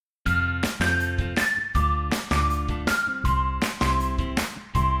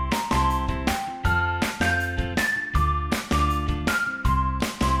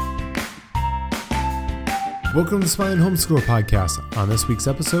Welcome to Smiling Homeschooler Podcast. On this week's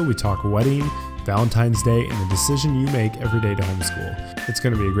episode, we talk wedding, Valentine's Day, and the decision you make every day to homeschool. It's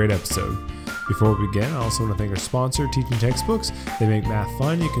going to be a great episode. Before we begin, I also want to thank our sponsor, Teaching Textbooks. They make math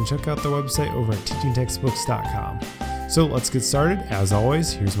fun. You can check out their website over at teachingtextbooks.com. So let's get started. As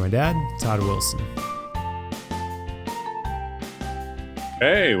always, here's my dad, Todd Wilson.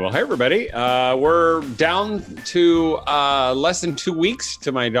 Hey, everybody. We're down to less than 2 weeks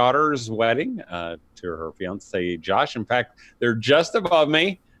to my daughter's wedding, to her fiance, Josh. In fact, they're just above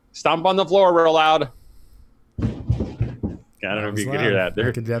me. Stomp on the floor real loud. I don't know if you can hear that.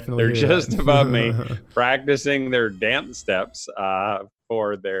 They're just above me practicing their dance steps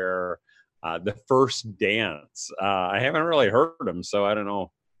for their the first dance. I haven't really heard them, so I don't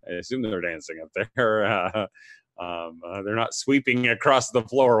know. I assume they're dancing up there. They're not sweeping across the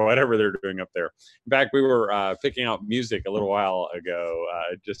floor or whatever they're doing up there. In fact, we were picking out music a little while ago.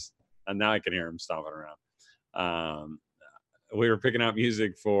 And now I can hear them stomping around. We were picking out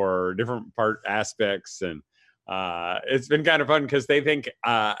music for different part aspects, and it's been kind of fun because they think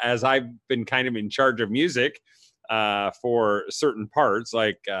as I've been kind of in charge of music for certain parts,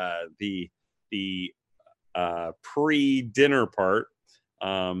 like the pre-dinner part.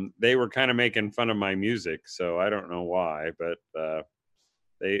 They were kind of making fun of my music, so I don't know why, but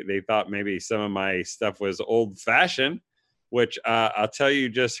they thought maybe some of my stuff was old-fashioned, which I'll tell you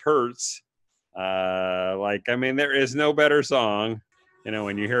just hurts. There is no better song,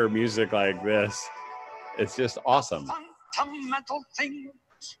 when you hear music like this. It's just awesome. Fundamental things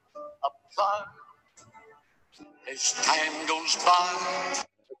apply as time goes by.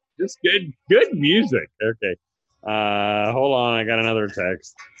 Just good music. Okay. Hold on, I got another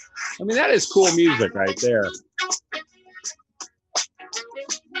text. That is cool music right there.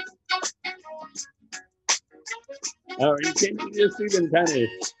 Oh, you can just see them kind of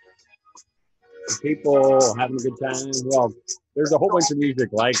people having a good time. Well, there's a whole bunch of music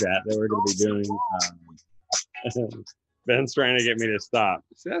like that we're going to be doing. Ben's trying to get me to stop.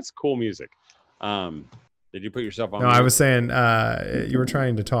 See, that's cool music. Did you put yourself on? No, mute? I was saying you were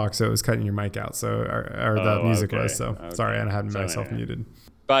trying to talk, so it was cutting your mic out. So, or the music was. So okay. Sorry, I had myself muted.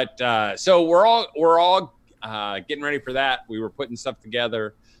 But so we're all getting ready for that. We were putting stuff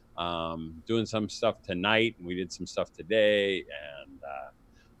together, doing some stuff tonight, and we did some stuff today. And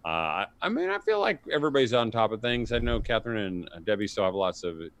I feel like everybody's on top of things. I know Catherine and Debbie still have lots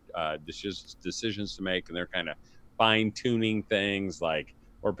of decisions to make, and they're kind of fine tuning things like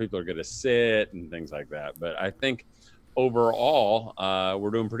where people are going to sit and things like that. But I think overall, we're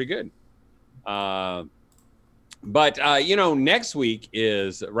doing pretty good. But next week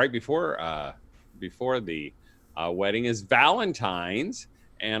is right before the wedding is Valentine's.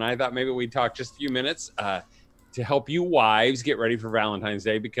 And I thought maybe we'd talk just a few minutes to help you wives get ready for Valentine's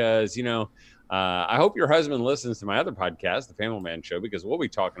Day, because, I hope your husband listens to my other podcast, The Family Man Show, because we'll be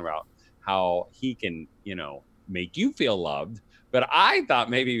talking about how he can, make you feel loved. But I thought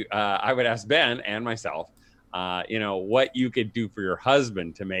maybe I would ask Ben and myself, what you could do for your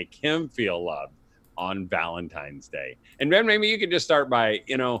husband to make him feel loved on Valentine's Day. And Ben, maybe you could just start by,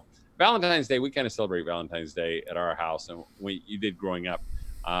 Valentine's Day, we kind of celebrate Valentine's Day at our house. And when you did growing up,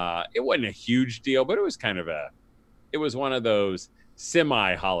 it wasn't a huge deal, but it was it was one of those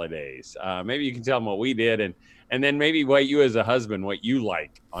semi-holidays. Maybe you can tell them what we did, and then maybe what you as a husband, what you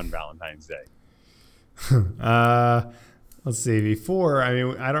like on Valentine's Day. Let's see. Before, I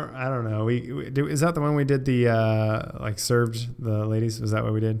don't know. Is that the one we did the served the ladies? Was that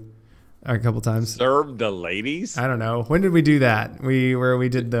what we did a couple times? Served the ladies? I don't know. When did we do that? We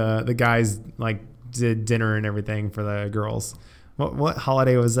did the guys did dinner and everything for the girls. What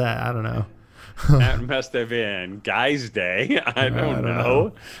holiday was that? I don't know. That must have been Guys' Day. I don't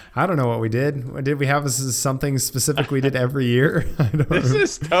know. I don't know what we did. Did we have something specific we did every year? This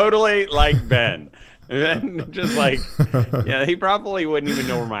is totally like Ben. And just he probably wouldn't even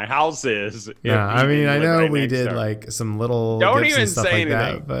know where my house is. Yeah, I know we did some little don't gifts even and stuff say like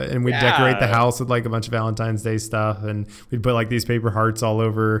anything. That. And we'd decorate the house with a bunch of Valentine's Day stuff, and we'd put these paper hearts all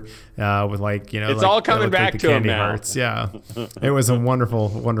over with it's all coming back to them now. Hearts. Yeah, it was a wonderful,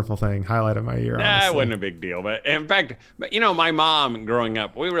 wonderful thing. Highlight of my year. It wasn't a big deal, but in fact, my mom growing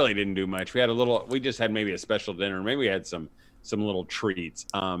up, we really didn't do much. We just had maybe a special dinner. Maybe we had some little treats.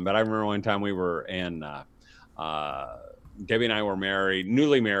 But I remember one time we were in, Debbie and I were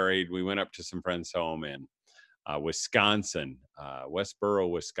newly married. We went up to some friends' home in Wisconsin, Westboro,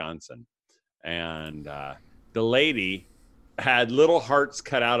 Wisconsin. And the lady had little hearts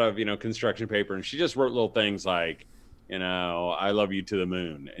cut out of, construction paper. And she just wrote little things like, I love you to the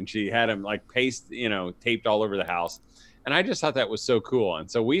moon. And she had them taped all over the house. And I just thought that was so cool. And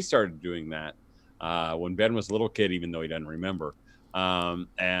so we started doing that when Ben was a little kid, even though he doesn't remember. They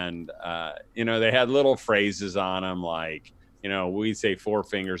had little phrases on them like, we'd say 4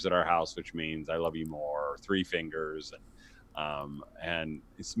 fingers at our house, which means I love you more, or 3 fingers. And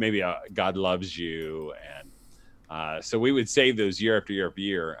it's maybe God loves you. And so we would save those year after year after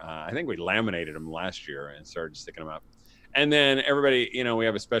year. I think we laminated them last year and started sticking them up. And then everybody, we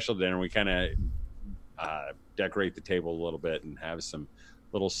have a special dinner. We kind of decorate the table a little bit and have some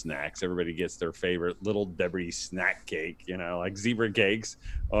little snacks. Everybody gets their favorite Little Debbie snack cake, like zebra cakes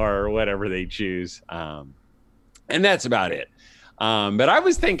or whatever they choose. And that's about it. But I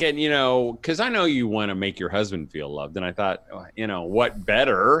was thinking, because I know you want to make your husband feel loved. And I thought, what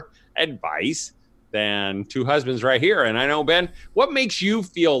better advice than 2 husbands right here? And I know, Ben, what makes you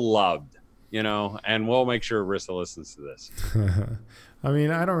feel loved? And we'll make sure Rissa listens to this. I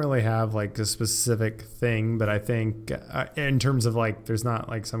mean, I don't really have like a specific thing, but I think in terms of like, there's not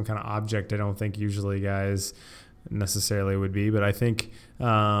like some kind of object. I don't think usually guys necessarily would be, but I think,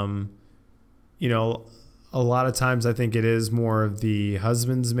 a lot of times I think it is more of the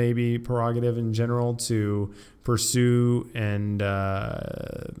husband's maybe prerogative in general to pursue, and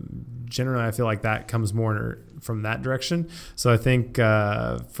generally I feel like that comes more from that direction. So I think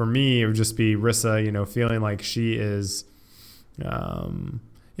for me it would just be Rissa, feeling like she is,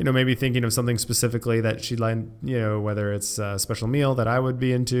 maybe thinking of something specifically that she'd like, whether it's a special meal that I would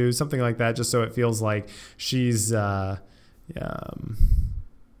be into, something like that, just so it feels like she's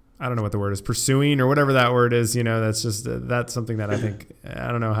I don't know what the word is, pursuing or whatever that word is, that's just, that's something that I think, I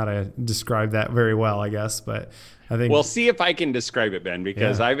don't know how to describe that very well, I guess, but I think. Well, see if I can describe it, Ben,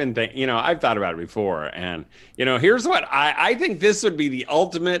 because I've been I've thought about it before. And, here's what I think this would be the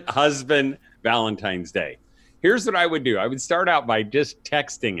ultimate husband Valentine's Day. Here's what I would do. I would start out by just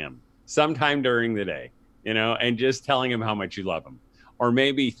texting him sometime during the day, and just telling him how much you love him, or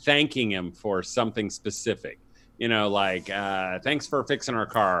maybe thanking him for something specific. Like thanks for fixing our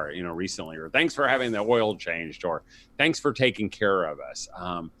car, recently, or thanks for having the oil changed, or thanks for taking care of us.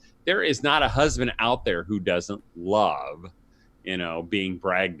 There is not a husband out there who doesn't love, being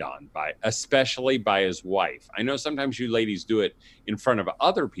bragged on especially by his wife. I know sometimes you ladies do it in front of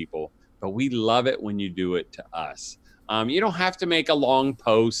other people, but we love it when you do it to us. You don't have to make a long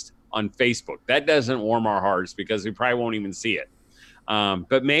post on Facebook. That doesn't warm our hearts because we probably won't even see it.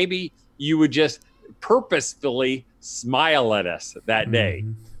 But maybe you would just purposefully smile at us that day.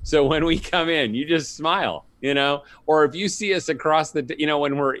 Mm-hmm. So when we come in, you just smile, or if you see us across the,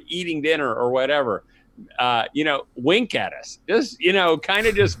 when we're eating dinner or whatever, wink at us, just, kind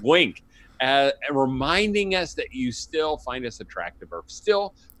of just wink, reminding us that you still find us attractive or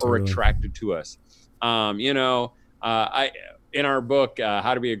still are attracted to us. In our book,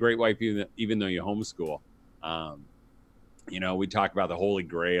 How to Be a Great Wife, even though you homeschool, we talk about the holy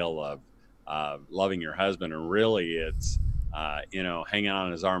grail of loving your husband, and really it's hanging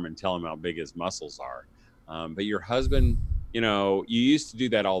on his arm and tell him how big his muscles are. But your husband, you used to do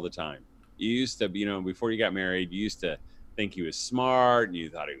that all the time. You used to, before you got married, you used to think he was smart, and you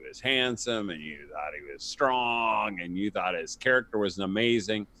thought he was handsome, and you thought he was strong, and you thought his character was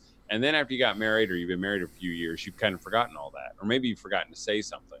amazing. And then after you got married, or you've been married a few years, you've kind of forgotten all that, or maybe you've forgotten to say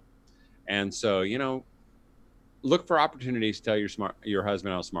something. And so, look for opportunities to tell your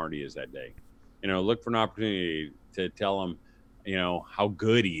husband how smart he is that day. Look for an opportunity to tell him, how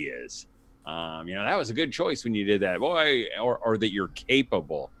good he is. That was a good choice when you did that, boy, or that you're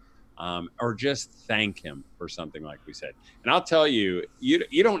capable, or just thank him for something like we said. And I'll tell you,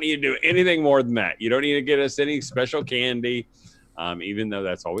 you don't need to do anything more than that. You don't need to get us any special candy, even though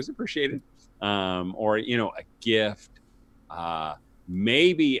that's always appreciated, or, a gift.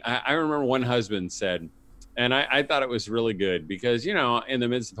 Maybe I remember one husband said, and I thought it was really good because, in the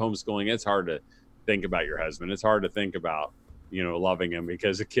midst of homeschooling, it's hard to think about your husband. It's hard to think about, loving him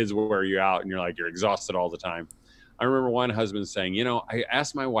because the kids will wear you out and you're exhausted all the time. I remember one husband saying, I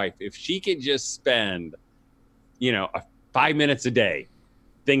asked my wife if she could just spend, 5 minutes a day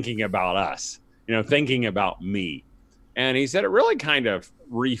thinking about us, thinking about me. And he said it really kind of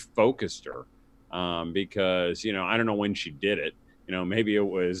refocused her because, I don't know when she did it. Maybe it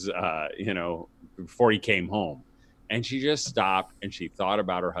was, before he came home, and she just stopped and she thought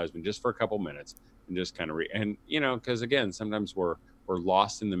about her husband just for a couple minutes and just kind of because again, sometimes we're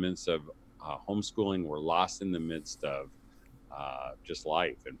lost in the midst of homeschooling. We're lost in the midst of just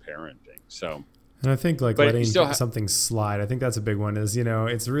life and parenting. So, and I think letting something slide, I think that's a big one is,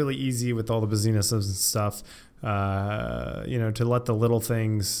 it's really easy with all the busyness and stuff, to let the little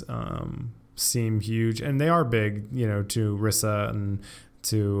things seem huge, and they are big, to Rissa and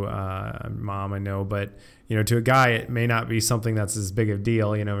to Mom, I know, but to a guy, it may not be something that's as big of a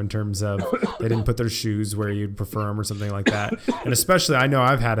deal, in terms of they didn't put their shoes where you'd prefer them or something like that. And especially, I know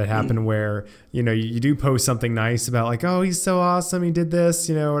I've had it happen where, you do post something nice about like, oh, he's so awesome, he did this,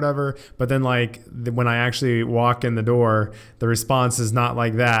 whatever. But then like when I actually walk in the door, the response is not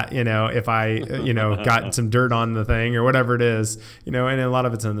like that, if I, got some dirt on the thing or whatever it is, and a lot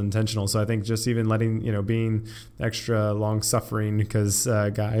of it's unintentional. So I think just even letting, being extra long suffering because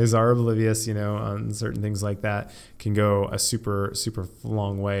guys are oblivious, on certain things like that can go a super, super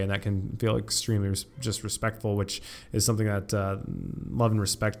long way. And that can feel extremely just respectful, which is something that Love and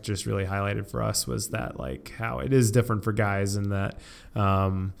Respect just really highlighted for us, was that like how it is different for guys, and that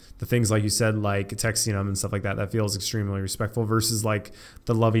the things like you said, like texting them and stuff like that, that feels extremely respectful versus like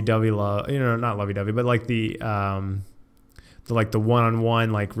the lovey-dovey love, not lovey-dovey, but like the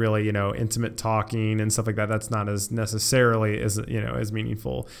one-on-one, like really, intimate talking and stuff like that. That's not as necessarily as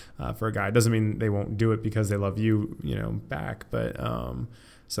meaningful for a guy. It doesn't mean they won't do it because they love you, back. But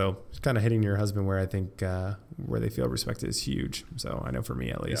so kind of hitting your husband where I think where they feel respected is huge. So I know for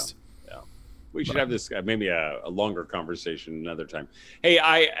me at least. Yeah. We should have this maybe a longer conversation another time. Hey,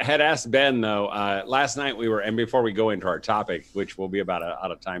 I had asked Ben though last night and before we go into our topic, which will be about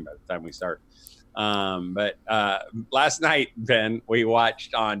out of time by the time we start. But last night, Ben, we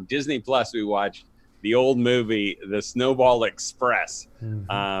watched on Disney Plus, we watched the old movie, The Snowball Express,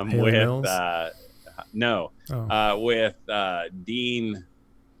 with, with Dean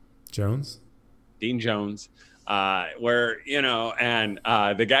Jones, where, and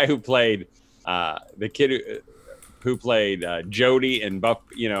the guy who played, the kid who played Jody in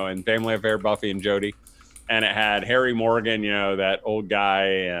in Family Affair, Buffy and Jody, and it had Harry Morgan, that old guy,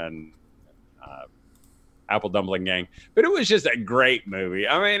 and Apple Dumpling Gang. But it was just a great movie.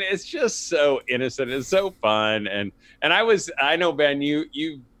 I mean, it's just so innocent. It's so fun. And I know, Ben,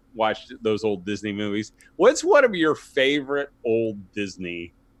 you watched those old Disney movies. What's one of your favorite old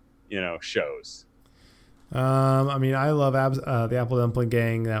Disney, shows? I mean, I love the Apple Dumpling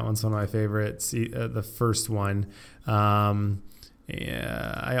Gang. That one's one of my favorites. The first one.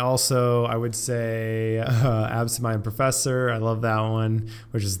 Yeah, I would say Absent-Minded Professor. I love that one,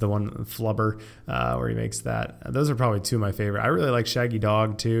 which is the one Flubber, where he makes that. Those are probably two of my favorite. I really like Shaggy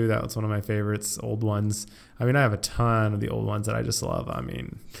Dog too. That was one of my favorites, old ones. I mean, I have a ton of the old ones that I just love. I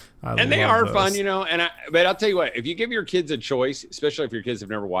mean, and they are fun, but I'll tell you what, if you give your kids a choice, especially if your kids have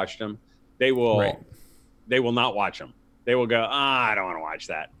never watched them, they will not watch them. They will go, I don't want to watch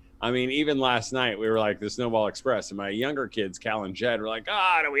that. I mean, even last night we were like the Snowball Express, and my younger kids, Cal and Jed, were like,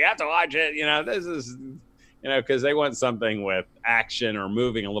 do we have to watch it? This is, because they want something with action or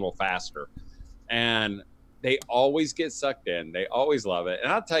moving a little faster. And they always get sucked in. They always love it.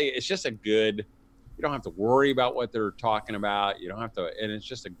 And I'll tell you, it's just you don't have to worry about what they're talking about. You don't have to, and it's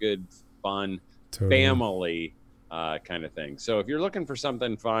just a good, fun family kind of thing. So if you're looking for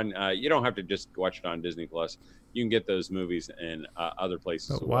something fun, you don't have to just watch it on Disney Plus. You can get those movies in other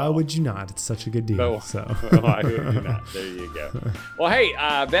places. But why would you not? It's such a good deal. Why would you not? There you go. Well, hey,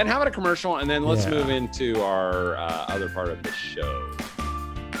 Ben, how about a commercial? And then let's move into our other part of the show.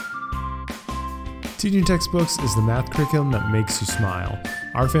 Teaching Textbooks is the math curriculum that makes you smile.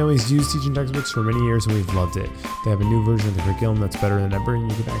 Our family's used Teaching Textbooks for many years and we've loved it. They have a new version of the curriculum that's better than ever, and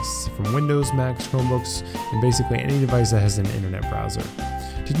you can access it from Windows, Macs, Chromebooks, and basically any device that has an internet browser.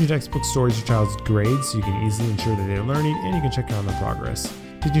 Teaching Textbooks stores your child's grades so you can easily ensure that they're learning, and you can check on their progress.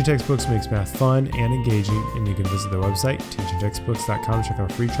 Teaching Textbooks makes math fun and engaging, and you can visit their website, teachingtextbooks.com, to check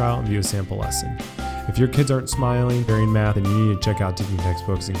out a free trial and view a sample lesson. If your kids aren't smiling during math, then you need to check out Teaching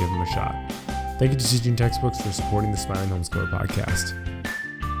Textbooks and give them a shot. Thank you to Teaching Textbooks for supporting the Smiling Homeschooler podcast.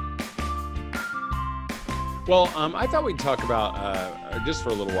 Well, I thought we'd talk about, just for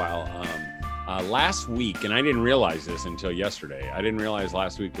a little while, last week, and I didn't realize this until yesterday. I didn't realize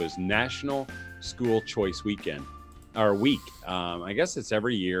last week was National School Choice Weekend, or week. I guess it's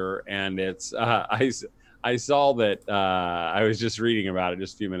every year, and it's I saw that I was just reading about it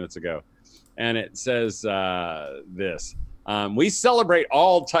just a few minutes ago, and it says this. We celebrate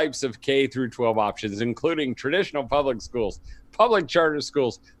all types of K through 12 options, including traditional public schools, public charter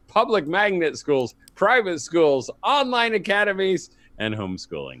schools, public magnet schools, private schools, online academies, and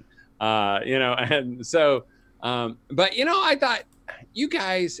homeschooling. And so, but I thought you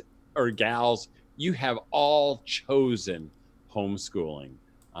guys or gals, you have all chosen homeschooling.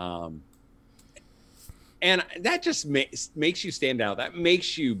 And that just makes you stand out. That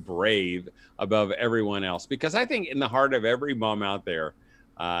makes you brave above everyone else, because I think in the heart of every mom out there,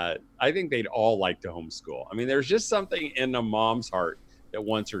 I think they'd all like to homeschool. I mean, there's just something in a mom's heart that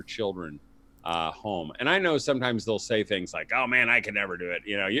wants her children home. And I know sometimes they'll say things like, oh man, I could never do it.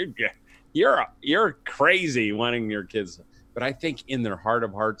 you're crazy wanting your kids. But I think in their heart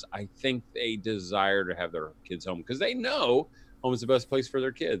of hearts, I think they desire to have their kids home because they know home is the best place for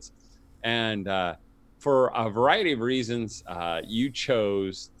their kids. And for a variety of reasons, you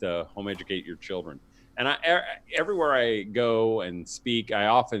chose to home educate your children. And everywhere I go and speak, I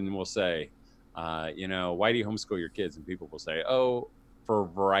often will say, why do you homeschool your kids? And people will say, oh, for a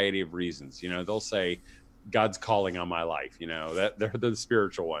variety of reasons. They'll say, God's calling on my life, that they're the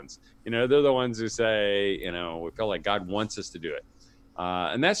spiritual ones, they're the ones who say, we feel like God wants us to do it.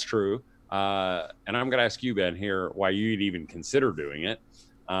 And that's true. And I'm going to ask you, Ben, here, why you'd even consider doing it.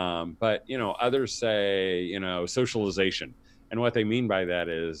 But, others say, socialization. And what they mean by that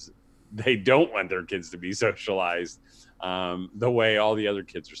is they don't want their kids to be socialized the way all the other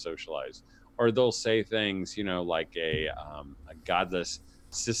kids are socialized. Or they'll say things, like a godless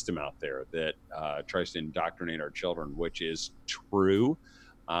system out there that tries to indoctrinate our children, which is true.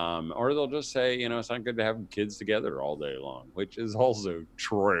 Or they'll just say, it's not good to have kids together all day long, which is also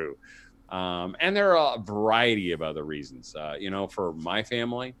true. And there are a variety of other reasons. For my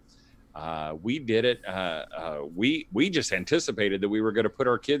family, we did it. We just anticipated that we were going to put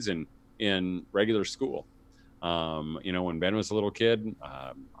our kids in regular school. When Ben was a little kid,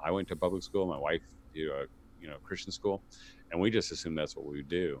 I went to public school. My wife, Christian school, and we just assumed that's what we would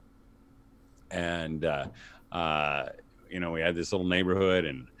do. And we had this little neighborhood,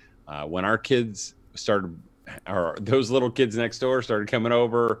 and when our kids started, or those little kids next door started coming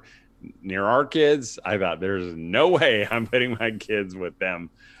over near our kids, I thought there's no way I'm putting my kids with them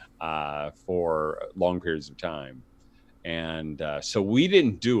for long periods of time. And so we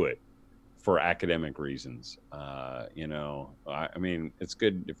didn't do it for academic reasons. It's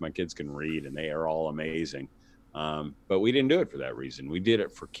good if my kids can read, and they are all amazing. But we didn't do it for that reason. We did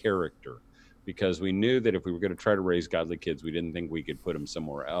it for character, because we knew that if we were going to try to raise godly kids, we didn't think we could put them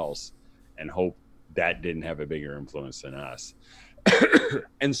somewhere else and hope that didn't have a bigger influence than us.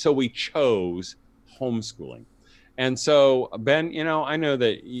 And so we chose homeschooling. And so, Ben, I know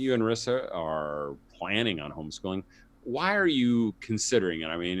that you and Rissa are planning on homeschooling. Why are you considering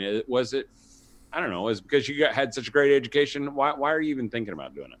it? Was it, I don't know, is it because you had such a great education? Why are you even thinking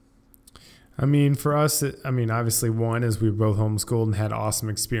about doing it? For us, obviously one is we were both homeschooled and had awesome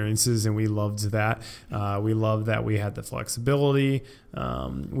experiences, and we loved that. We loved that we had the flexibility.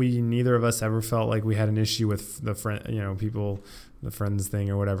 Neither of us ever felt like we had an issue with the friends thing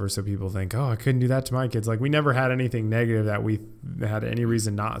or whatever. So people think, oh, I couldn't do that to my kids. Like, we never had anything negative that we had any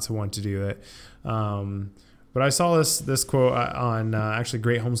reason not to want to do it. But I saw this quote on actually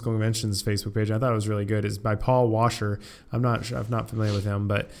Great Homeschooling Inventions Facebook page. I thought it was really good. It's by Paul Washer. I'm not familiar with him,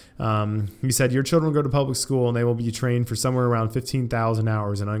 but he said, your children will go to public school and they will be trained for somewhere around 15,000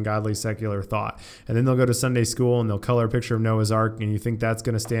 hours in ungodly secular thought. And then they'll go to Sunday school and they'll color a picture of Noah's Ark, and you think that's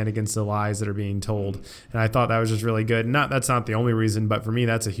going to stand against the lies that are being told. And I thought that was just really good. That's not the only reason, but for me,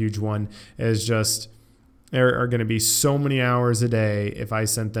 that's a huge one, is just there are going to be so many hours a day if I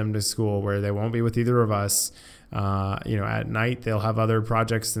sent them to school where they won't be with either of us. At night they'll have other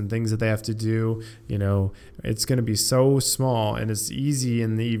projects and things that they have to do. It's going to be so small, and it's easy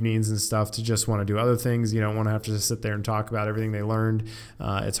in the evenings and stuff to just want to do other things. You don't want to have to just sit there and talk about everything they learned.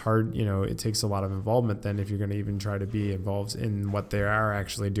 It's hard, it takes a lot of involvement then if you're going to even try to be involved in what they are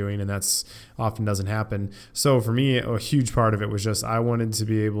actually doing, and that's often doesn't happen. So for me, a huge part of it was just we want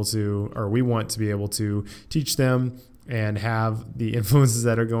to be able to teach them and have the influences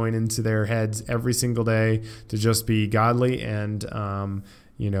that are going into their heads every single day to just be godly, and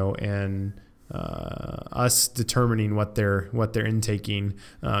us determining what they're intaking.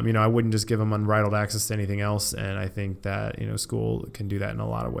 I wouldn't just give them unbridled access to anything else, and I think that school can do that in a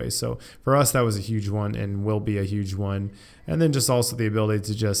lot of ways. So for us, that was a huge one and will be a huge one. And then just also the ability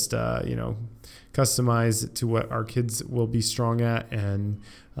to just customize it to what our kids will be strong at and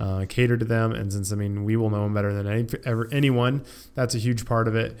cater to them. And since we will know them better than anyone, that's a huge part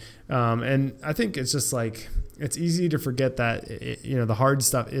of it. And I think it's just like, it's easy to forget that the hard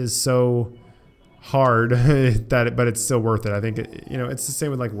stuff is so hard but it's still worth it. I think it's the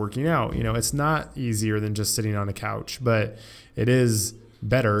same with like working out. It's not easier than just sitting on a couch, but it is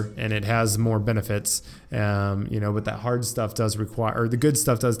better and it has more benefits. But that hard stuff does require, or the good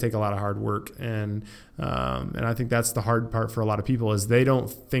stuff does take a lot of hard work. And I think that's the hard part for a lot of people, is they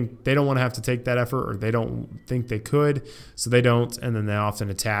don't want to have to take that effort, or they don't think they could, so they don't. And then they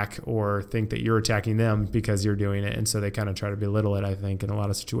often attack or think that you're attacking them because you're doing it. And so they kind of try to belittle it, I think, in a lot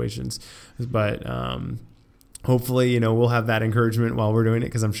of situations. But, hopefully, we'll have that encouragement while we're doing it,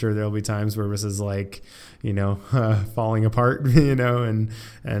 because I'm sure there'll be times where this is like, falling apart, but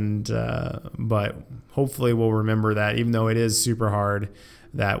hopefully we'll remember that even though it is super hard,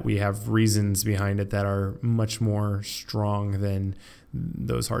 that we have reasons behind it that are much more strong than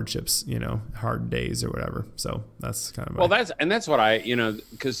those hardships, hard days or whatever. So that's kind of that's what I,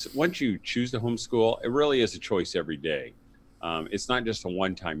 because once you choose to homeschool, it really is a choice every day. It's not just a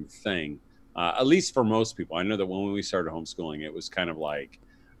one-time thing, at least for most people. I know that when we started homeschooling, it was kind of like,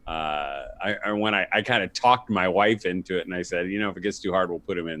 I kind of talked my wife into it, and I said, if it gets too hard, we'll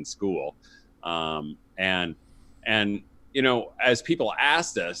put him in school. And as people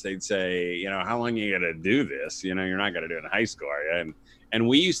asked us, they'd say, how long are you going to do this? You're not going to do it in high school, are you? And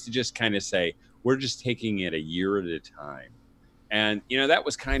we used to just kind of say, we're just taking it a year at a time. And, that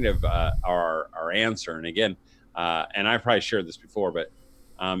was kind of our answer. And again, and I probably shared this before, but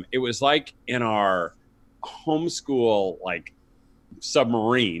it was like in our homeschool, like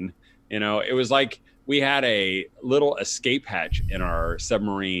submarine, it was like we had a little escape hatch in our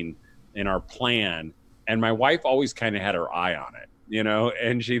submarine, in our plan. And my wife always kind of had her eye on it,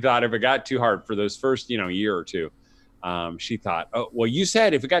 and she thought if it got too hard for those first, year or two, she thought, oh, well, you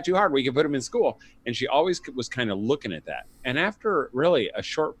said if it got too hard, we could put him in school. And she always was kind of looking at that. And after really a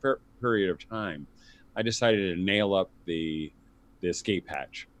short period of time, I decided to nail up the escape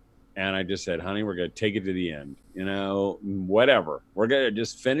hatch. And I just said, honey, we're going to take it to the end, whatever. We're going to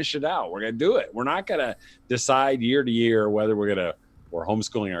just finish it out. We're going to do it. We're not going to decide year to year whether we're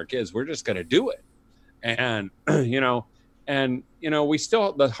homeschooling our kids. We're just going to do it. And, we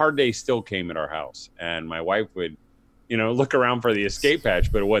still, the hard days still came at our house, and my wife would, look around for the escape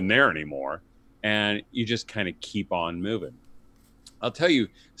hatch, but it wasn't there anymore. And you just kind of keep on moving. I'll tell you,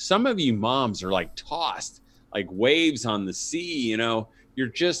 some of you moms are like tossed like waves on the sea,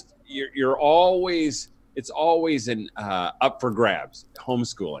 you're always, it's always up for grabs,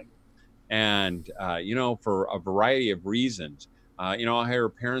 homeschooling. And, for a variety of reasons, I'll hear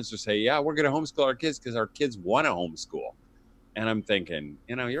parents who say, yeah, we're going to homeschool our kids because our kids want to homeschool. And I'm thinking,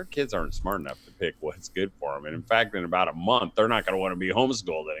 your kids aren't smart enough to pick what's good for them. And in fact, in about a month, they're not going to want to be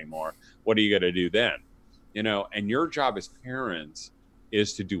homeschooled anymore. What are you going to do then? And your job as parents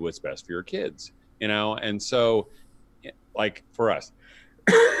is to do what's best for your kids, and so like for us,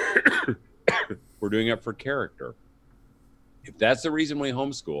 we're doing it for character. If that's the reason we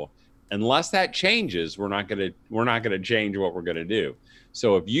homeschool, unless that changes, we're not going to change what we're going to do.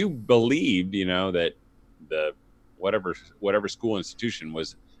 So if you believed, that the whatever school institution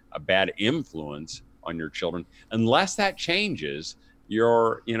was a bad influence on your children, unless that changes,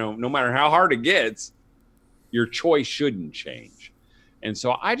 no matter how hard it gets, your choice shouldn't change. And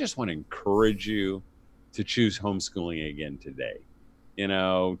so I just want to encourage you to choose homeschooling again today,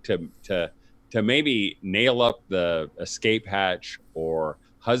 to maybe nail up the escape hatch, or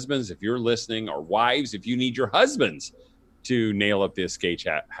husbands, if you're listening, or wives, if you need your husbands to nail up the escape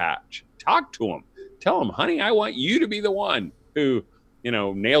hatch, talk to them. Tell them, honey, I want you to be the one who,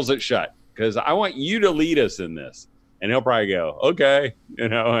 nails it shut, because I want you to lead us in this. And he'll probably go, okay,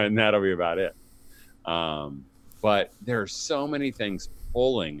 and that'll be about it. But there are so many things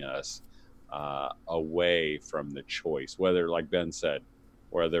pulling us away from the choice, whether, like Ben said,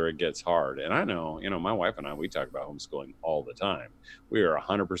 whether it gets hard. And I know, my wife and I, we talk about homeschooling all the time. We are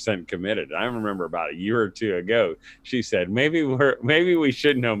 100% committed. I remember about a year or two ago, she said, maybe we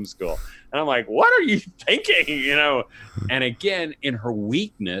shouldn't homeschool. And I'm like, what are you thinking? And again, in her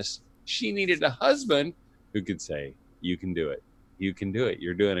weakness, she needed a husband who could say, you can do it. You can do it.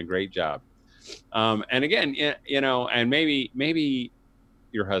 You're doing a great job. And again, and maybe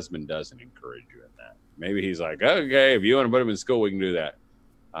your husband doesn't encourage you in that. Maybe he's like, okay, if you want to put him in school, we can do that.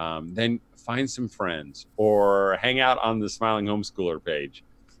 Then find some friends, or hang out on the Smiling Homeschooler page,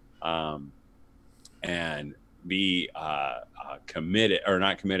 and be committed, or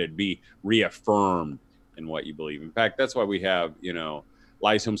not committed, be reaffirmed in what you believe. In fact, that's why we have,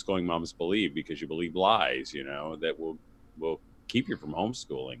 lies homeschooling moms believe, because you believe lies, that will keep you from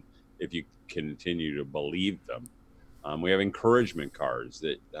homeschooling if you continue to believe them. We have encouragement cards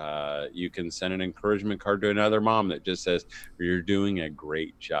that you can send an encouragement card to another mom that just says, you're doing a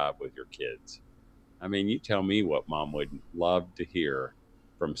great job with your kids. I mean, you tell me what mom would love to hear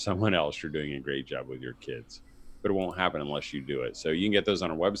from someone else, you're doing a great job with your kids. But it won't happen unless you do it. So you can get those on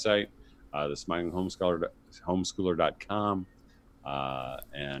our website, the smilinghomeschooler.com.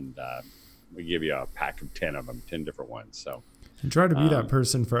 And we give you a pack of 10 of them, 10 different ones. So. And try to be that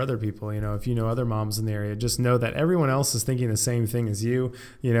person for other people. If you know other moms in the area, just know that everyone else is thinking the same thing as you.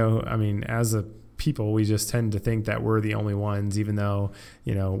 As a people, we just tend to think that we're the only ones, even though,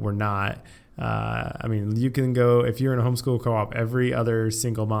 we're not. You can go, if you're in a homeschool co-op, every other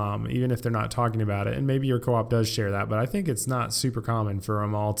single mom, even if they're not talking about it, and maybe your co-op does share that, but I think it's not super common for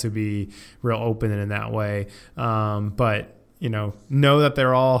them all to be real open in that way. But know that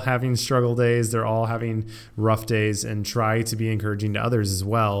they're all having struggle days. They're all having rough days, and try to be encouraging to others as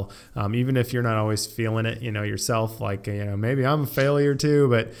well. Even if you're not always feeling it, yourself, like, maybe I'm a failure too,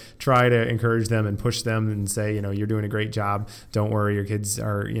 but try to encourage them and push them and say, you're doing a great job. Don't worry. Your kids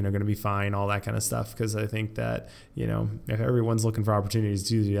are, going to be fine, all that kind of stuff. Cause I think that, if everyone's looking for opportunities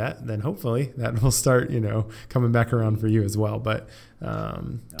to do that, then hopefully that will start, coming back around for you as well. But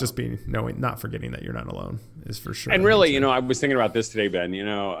just not forgetting that you're not alone is for sure. And really, I was thinking about this today, Ben.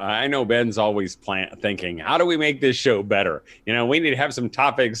 I know Ben's always thinking, how do we make this show better? We need to have some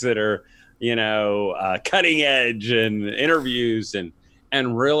topics that are, cutting edge and interviews.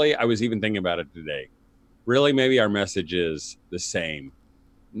 And really, I was even thinking about it today. Really, maybe our message is the same,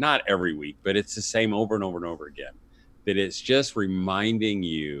 not every week, but it's the same over and over and over again. That it's just reminding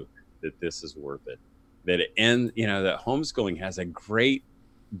you that this is worth it. That that homeschooling has a great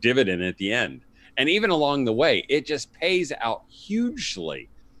dividend at the end. And even along the way, it just pays out hugely.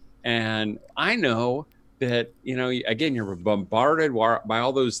 And I know that, again, you're bombarded by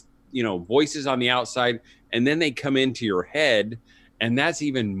all those, voices on the outside, and then they come into your head, and that's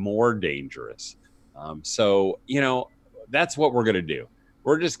even more dangerous. So, that's what we're going to do.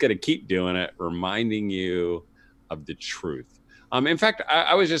 We're just going to keep doing it, reminding you of the truth. In fact,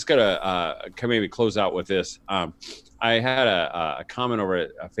 I was just going to maybe close out with this. I had a comment over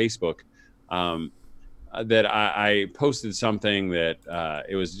at Facebook that I posted something that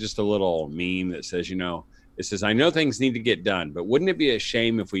it was just a little meme that says, it says, I know things need to get done, but wouldn't it be a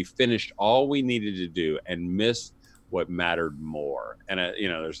shame if we finished all we needed to do and missed what mattered more? And,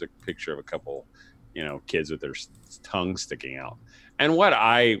 there's a picture of a couple, kids with their tongues sticking out. And what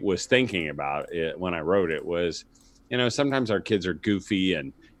I was thinking about when I wrote it was, sometimes our kids are goofy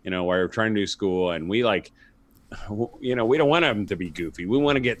and, while we're trying to do school, and we we don't want them to be goofy. We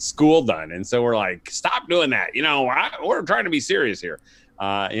want to get school done. And so we're like, stop doing that. We're trying to be serious here.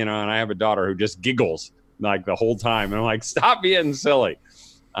 And I have a daughter who just giggles like the whole time. And I'm like, stop being silly.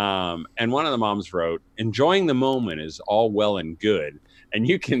 And one of the moms wrote, enjoying the moment is all well and good. And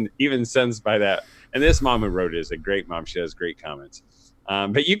you can even sense by that. And this mom who wrote it is a great mom. She has great comments.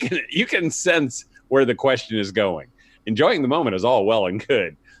 But you can sense where the question is going. Enjoying the moment is all well and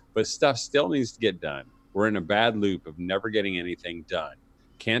good, but stuff still needs to get done. We're in a bad loop of never getting anything done.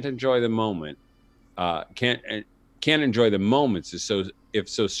 Can't enjoy the moment. Can't enjoy the moments if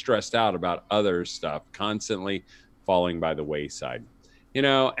so stressed out about other stuff, constantly falling by the wayside.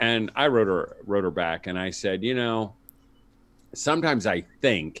 And I wrote her back, and I said, sometimes I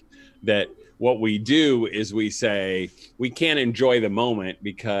think that what we do is we say we can't enjoy the moment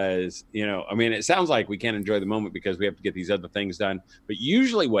because, it sounds like we can't enjoy the moment because we have to get these other things done. But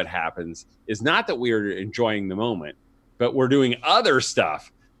usually what happens is not that we are enjoying the moment, but we're doing other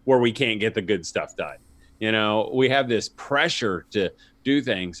stuff where we can't get the good stuff done. We have this pressure to do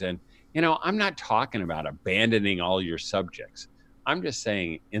things. And, I'm not talking about abandoning all your subjects. I'm just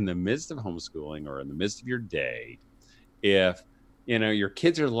saying, in the midst of homeschooling or in the midst of your day, if, your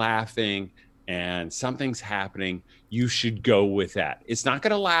kids are laughing and something's happening, you should go with that. It's not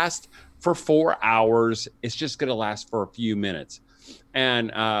going to last for 4 hours. It's just going to last for a few minutes.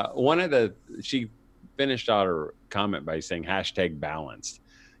 And she finished out her comment by saying #balanced.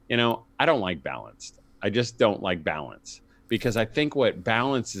 I don't like balanced. I just don't like balance, because I think what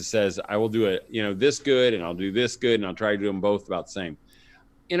balance is says, I will do it, this good, and I'll do this good, and I'll try to do them both about the same.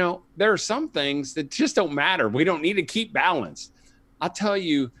 There are some things that just don't matter. We don't need to keep balanced. I'll tell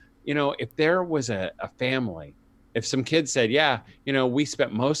you, if there was a family, if some kids said, yeah, we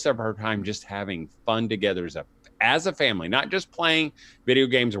spent most of our time just having fun together as a family, not just playing video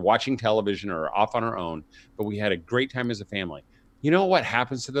games or watching television or off on our own, but we had a great time as a family. You know what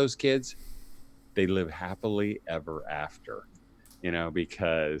happens to those kids? They live happily ever after,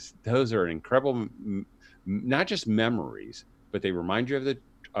 because those are incredible, not just memories, but they remind you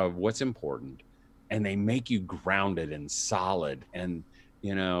of what's important, and they make you grounded and solid. And,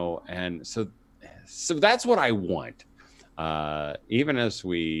 and so that's what I want. Even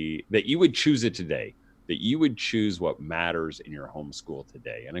that you would choose it today, that you would choose what matters in your homeschool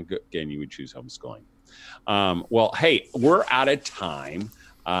today. And again, you would choose homeschooling. Well, hey, we're out of time.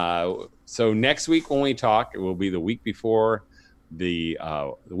 So next week when we talk, it will be the week before the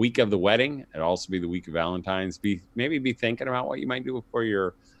week of the wedding. It'll also be the week of Valentine's. Maybe be thinking about what you might do for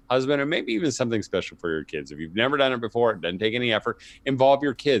your husband, or maybe even something special for your kids. If you've never done it before, it doesn't take any effort. Involve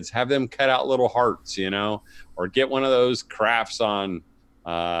your kids. Have them cut out little hearts, or get one of those crafts on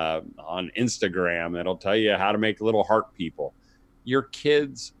Instagram that'll tell you how to make little heart people. Your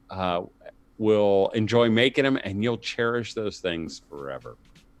kids will enjoy making them, and you'll cherish those things forever.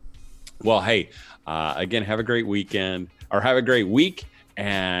 Well, hey, again, have a great weekend or have a great week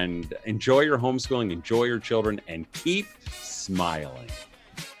and enjoy your homeschooling, enjoy your children, and keep smiling.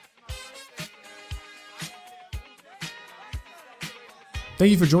 Thank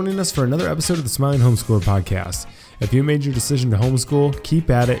you for joining us for another episode of the Smiling Homeschooler podcast. If you made your decision to homeschool,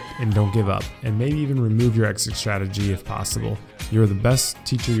 keep at it and don't give up. And maybe even remove your exit strategy if possible. You're the best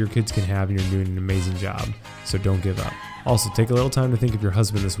teacher your kids can have and you're doing an amazing job. So don't give up. Also, take a little time to think of your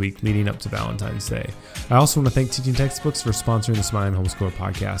husband this week leading up to Valentine's Day. I also want to thank Teaching Textbooks for sponsoring the Smiling Homeschooler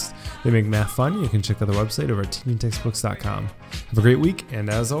podcast. They make math fun. You can check out their website over at teachingtextbooks.com. Have a great week,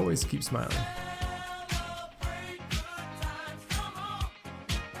 and as always, keep smiling.